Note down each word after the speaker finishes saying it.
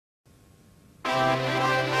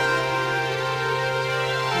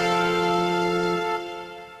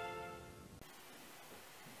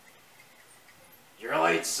You're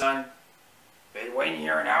late, son. Been waiting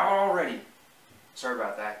here an hour already. Sorry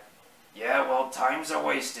about that. Yeah, well, time's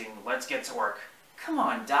a-wasting. Let's get to work. Come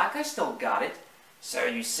on, Doc, I still got it. So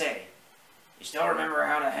you say. You still remember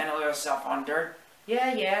how to handle yourself on dirt?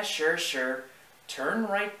 Yeah, sure. Turn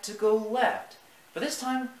right to go left. But this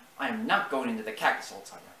time, I'm not going into the cactus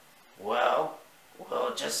old-timer. Well,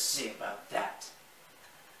 we'll just see about that.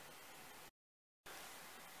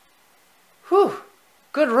 Whew,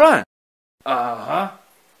 good run. Uh-huh,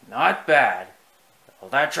 not bad. Well,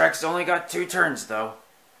 that track's only got 2 turns, though.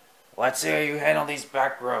 Let's see how you handle these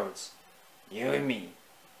back roads. You and me.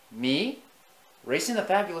 Me? Racing the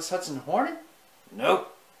fabulous Hudson Hornet?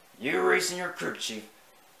 Nope. You racing your crew chief.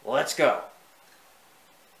 Let's go.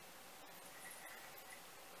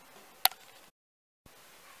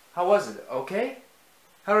 How was it? Okay?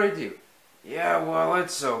 How did I do? Yeah, well,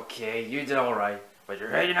 it's okay. You did alright. But you're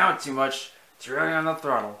heading out too much. It's really on the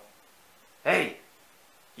throttle. Hey,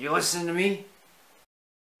 you listening to me?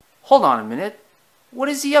 Hold on a minute. What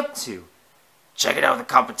is he up to? Checking out the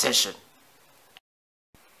competition.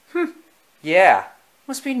 Yeah,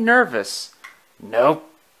 must be nervous. Nope,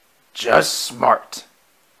 just smart.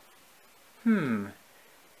 You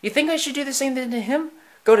think I should do the same thing to him?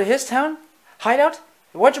 Go to his town? Hide out?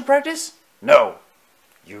 Watch him practice? No,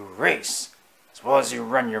 you race. As well as you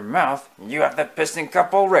run your mouth, you have the piston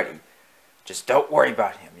cup already. Just don't worry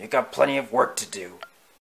about him. You got plenty of work to do.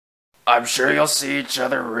 I'm sure you'll see each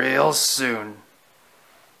other real soon.